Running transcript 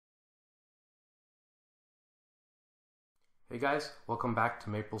Hey guys, welcome back to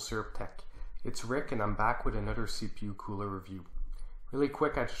Maple Syrup Tech. It's Rick and I'm back with another CPU cooler review. Really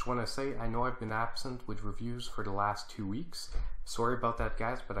quick, I just want to say I know I've been absent with reviews for the last 2 weeks. Sorry about that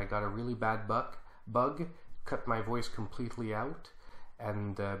guys, but I got a really bad bug, cut my voice completely out,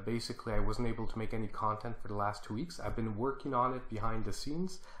 and basically I wasn't able to make any content for the last 2 weeks. I've been working on it behind the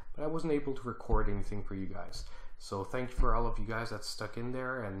scenes, but I wasn't able to record anything for you guys. So thank you for all of you guys that stuck in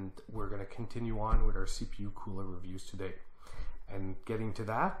there, and we're going to continue on with our CPU cooler reviews today. And getting to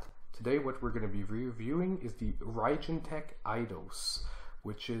that, today what we're going to be reviewing is the RAIJINTEK AIDOS,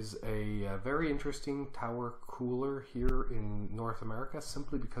 which is a very interesting tower cooler here in North America,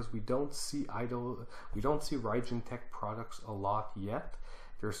 simply because we don't see RAIJINTEK products a lot yet.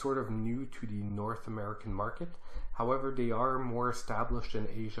 They're sort of new to the North American market. However, they are more established in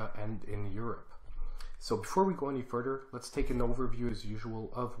Asia and in Europe. So before we go any further, let's take an overview as usual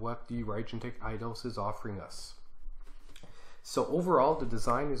of what the RAIJINTEK AIDOS is offering us. So overall, the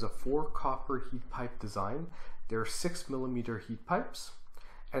design is a 4 copper heat pipe design. There are 6mm heat pipes,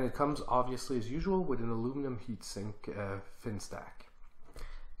 and it comes obviously as usual with an aluminum heatsink fin stack.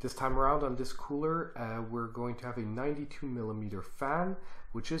 This time around on this cooler, we're going to have a 92mm fan,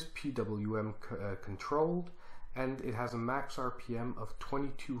 which is PWM controlled, and it has a max RPM of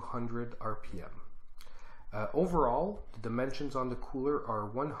 2200 RPM. Overall, the dimensions on the cooler are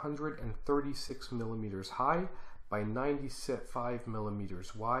 136mm high by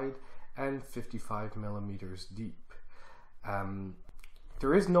 95mm wide and 55mm deep.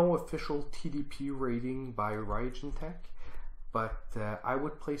 There is no official TDP rating by RAIJINTEK, but I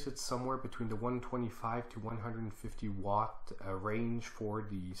would place it somewhere between the 125 to 150 watt range for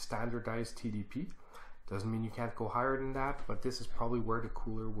the standardized TDP. Doesn't mean you can't go higher than that, but this is probably where the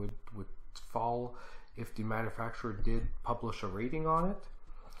cooler would fall if the manufacturer did publish a rating on it.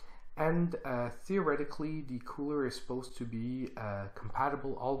 And theoretically, the cooler is supposed to be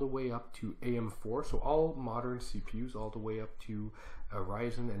compatible all the way up to AM4, so all modern CPUs all the way up to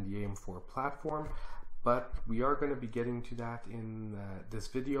Ryzen and the AM4 platform. But we are going to be getting to that in this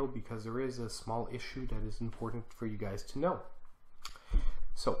video because there is a small issue that is important for you guys to know.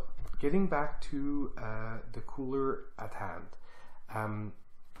 So, getting back to the cooler at hand.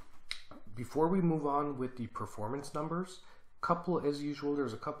 Before we move on with the performance numbers, as usual,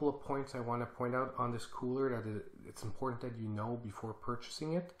 there's a couple of points I want to point out on this cooler that it's important that you know before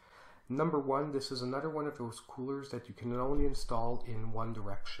purchasing it. Number one, this is another one of those coolers that you can only install in one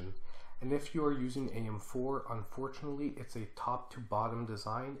direction. And if you are using AM4, unfortunately, it's a top to bottom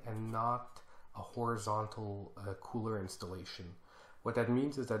design and not a horizontal cooler installation. What that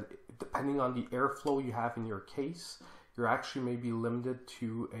means is that depending on the airflow you have in your case, you're actually maybe limited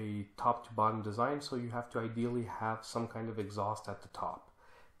to a top to bottom design, so you have to ideally have some kind of exhaust at the top.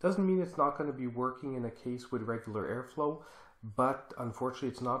 Doesn't mean it's not going to be working in a case with regular airflow, but unfortunately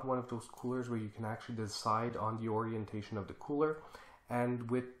it's not one of those coolers where you can actually decide on the orientation of the cooler, and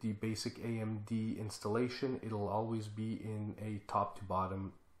with the basic AMD installation it'll always be in a top to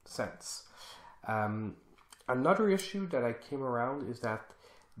bottom sense. Another issue that I came around is that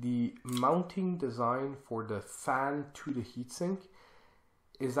the mounting design for the fan to the heatsink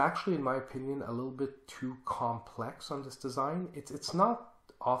is actually, in my opinion, a little bit too complex on this design. It's not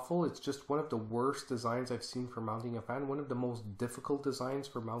awful, it's just one of the worst designs I've seen for mounting a fan, one of the most difficult designs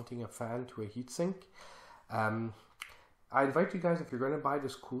for mounting a fan to a heatsink. I invite you guys, if you're going to buy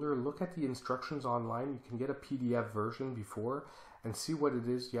this cooler, look at the instructions online. You can get a PDF version before and see what it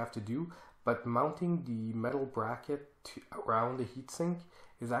is you have to do. But mounting the metal bracket around the heatsink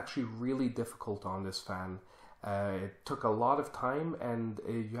is actually really difficult on this fan. It took a lot of time, and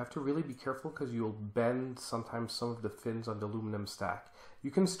you have to really be careful because you'll bend sometimes some of the fins on the aluminum stack.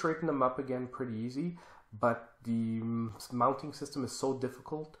 You can straighten them up again pretty easy, but the mounting system is so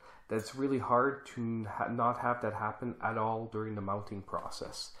difficult that it's really hard to not have that happen at all during the mounting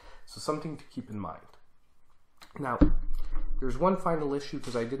process. So something to keep in mind. Now, there's one final issue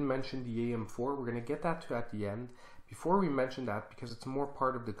because I didn't mention the AM4. We're going to get that to at the end. Before we mention that, because it's more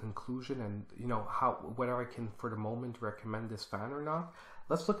part of the conclusion and whether I can for the moment recommend this fan or not,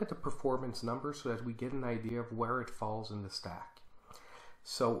 let's look at the performance numbers so that we get an idea of where it falls in the stack.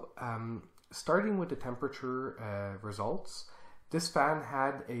 So starting with the temperature results, this fan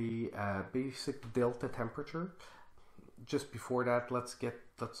had a basic delta temperature. Just before that, let's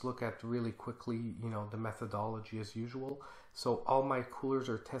look at really quickly, the methodology as usual. So all my coolers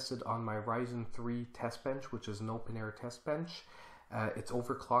are tested on my Ryzen 3 test bench, which is an open air test bench. It's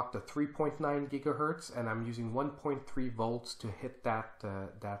overclocked to 3.9 gigahertz, and I'm using 1.3 volts to hit that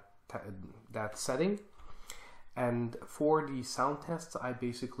setting. And for the sound tests, I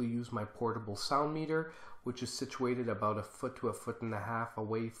basically use my portable sound meter, which is situated about 1 foot to 1.5 feet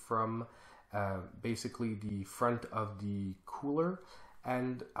away from basically the front of the cooler,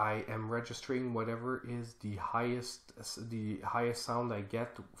 and I am registering whatever is the highest sound I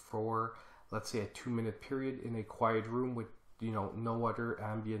get for, let's say, a 2-minute period in a quiet room with no other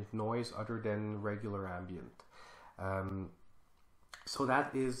ambient noise other than regular ambient. So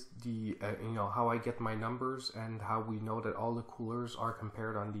that is the how I get my numbers and how we know that all the coolers are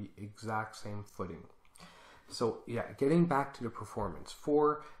compared on the exact same footing. So yeah, getting back to the performance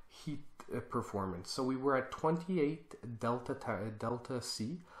for heat performance. So we were at 28 delta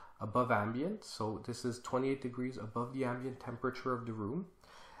C above ambient. So this is 28 degrees above the ambient temperature of the room.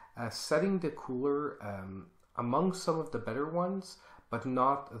 Setting the cooler among some of the better ones, but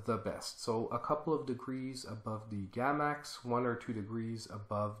not the best. So a couple of degrees above the Gamax, 1 or 2 degrees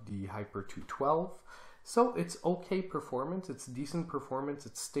above the Hyper 212. So it's okay performance, it's decent performance,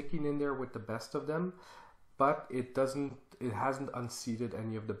 it's sticking in there with the best of them, but it hasn't unseated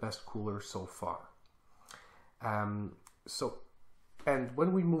any of the best coolers so far. And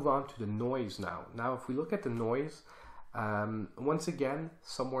when we move on to the noise now if we look at the noise, once again,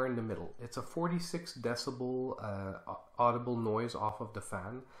 somewhere in the middle. It's a 46 decibel audible noise off of the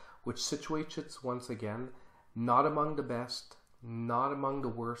fan, which situates it once again not among the best, not among the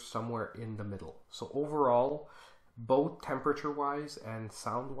worst, somewhere in the middle. So overall, both temperature wise and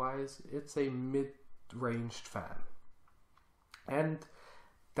sound wise, it's a mid-ranged fan. And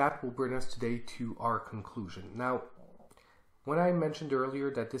that will bring us today to our conclusion. Now, when I mentioned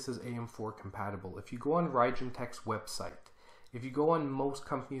earlier that this is AM4 compatible, if you go on RAIJINTEK's website, if you go on most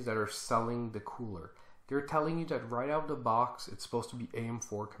companies that are selling the cooler, they're telling you that right out of the box it's supposed to be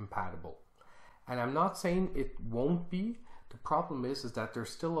AM4 compatible. And I'm not saying it won't be. The problem is that there's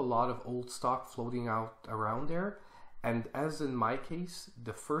still a lot of old stock floating out around there. And as in my case,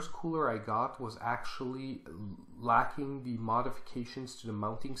 the first cooler I got was actually lacking the modifications to the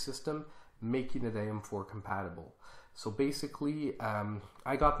mounting system, making it AM4 compatible. So basically,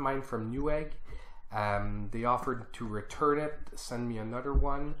 I got mine from Newegg. They offered to return it, send me another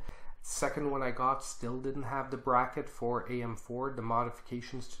one. Second one I got still didn't have the bracket for AM4, the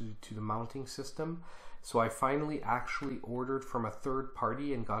modifications to the mounting system. So I finally actually ordered from a third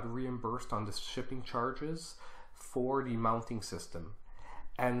party and got reimbursed on the shipping charges for the mounting system.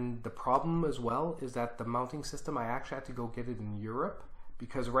 And the problem as well is that the mounting system, I actually had to go get it in Europe,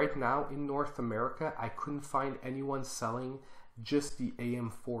 because right now in North America, I couldn't find anyone selling just the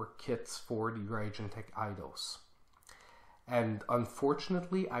AM4 kits for the RAIJINTEK Aidos. And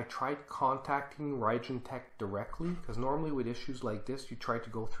unfortunately, I tried contacting RAIJINTEK directly, because normally with issues like this, you try to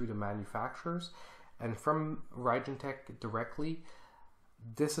go through the manufacturers. And from RAIJINTEK directly,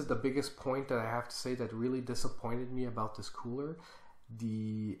 this is the biggest point that I have to say that really disappointed me about this cooler.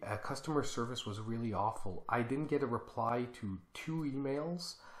 The customer service was really awful. I didn't get a reply to 2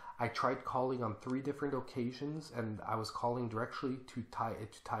 emails. I tried calling on 3 different occasions, and I was calling directly to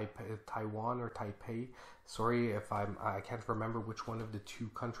Taiwan or Taipei. Sorry if I can't remember which one of the 2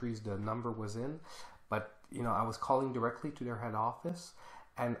 countries the number was in, but I was calling directly to their head office,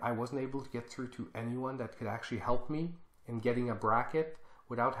 and I wasn't able to get through to anyone that could actually help me in getting a bracket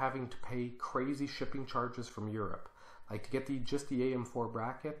without having to pay crazy shipping charges from Europe. Like, to get just the AM4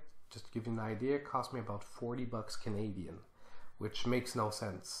 bracket, just to give you an idea, it cost me about 40 bucks Canadian, which makes no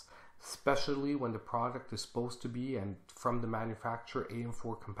sense, especially when the product is supposed to be, and from the manufacturer,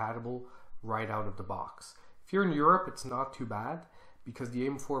 AM4 compatible right out of the box. If you're in Europe, it's not too bad, because the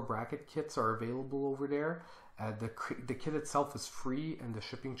AM4 bracket kits are available over there. The kit itself is free, and the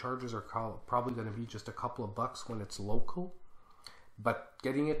shipping charges are probably going to be just a couple of bucks when it's local. But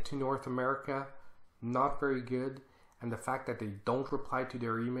getting it to North America, not very good. And the fact that they don't reply to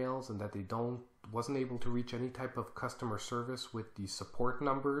their emails and that they wasn't able to reach any type of customer service with the support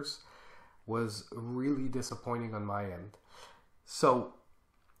numbers was really disappointing on my end. So,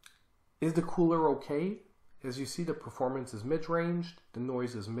 is the cooler okay? As you see, the performance is mid-ranged, the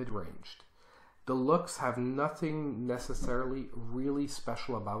noise is mid-ranged. The looks have nothing necessarily really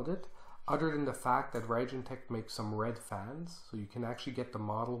special about it, other than the fact that RAIJINTEK makes some red fans, so you can actually get the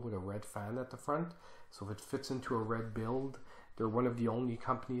model with a red fan at the front. So if it fits into a red build, they're one of the only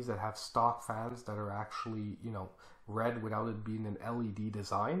companies that have stock fans that are actually, red without it being an LED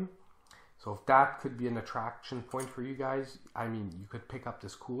design. So if that could be an attraction point for you guys, I mean, you could pick up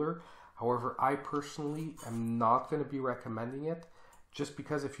this cooler. However, I personally am not going to be recommending it, just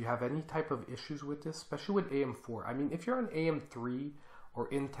because if you have any type of issues with this, especially with AM4, I mean, if you're on AM3 or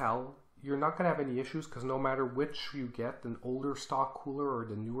Intel, you're not going to have any issues, because no matter which you get, an older stock cooler or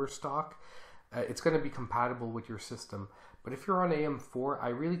the newer stock, it's going to be compatible with your system. But if you're on AM4, I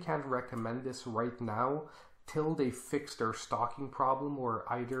really can't recommend this right now till they fix their stocking problem, or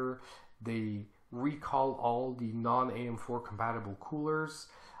either they recall all the non-AM4 compatible coolers,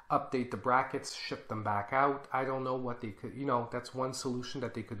 update the brackets, ship them back out. I don't know what they could, that's one solution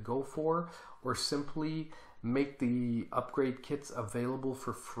that they could go for, or simply make the upgrade kits available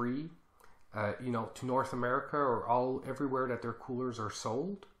for free, to North America or everywhere that their coolers are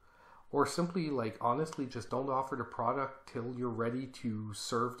sold. Or simply, honestly, just don't offer the product till you're ready to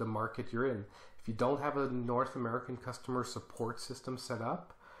serve the market you're in. If you don't have a North American customer support system set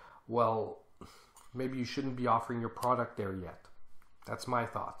up, well, maybe you shouldn't be offering your product there yet. That's my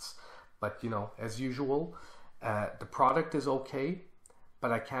thoughts. But, as usual, the product is okay,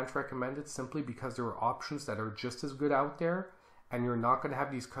 but I can't recommend it simply because there are options that are just as good out there, and you're not going to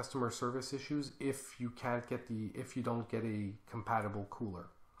have these customer service issues if you don't get a compatible cooler.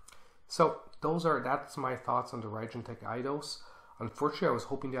 So that's my thoughts on the RAIJINTEK Eidos. Unfortunately, I was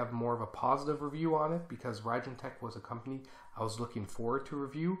hoping to have more of a positive review on it because RAIJINTEK was a company I was looking forward to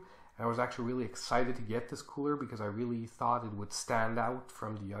review. And I was actually really excited to get this cooler because I really thought it would stand out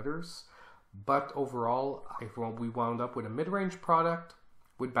from the others. But overall, we wound up with a mid-range product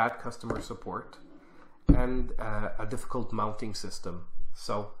with bad customer support and a difficult mounting system.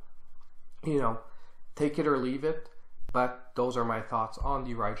 So, take it or leave it. But those are my thoughts on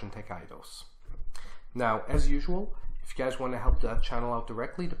the RAIJINTEK Eidos. Now, as usual, if you guys want to help the channel out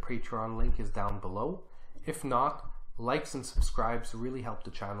directly, the Patreon link is down below. If not, likes and subscribes really help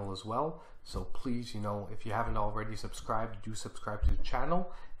the channel as well. So please, if you haven't already subscribed, do subscribe to the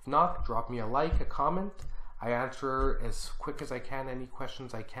channel. If not, drop me a like, a comment. I answer as quick as I can any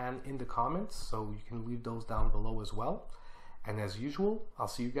questions I can in the comments, so you can leave those down below as well. And as usual, I'll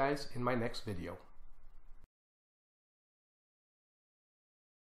see you guys in my next video.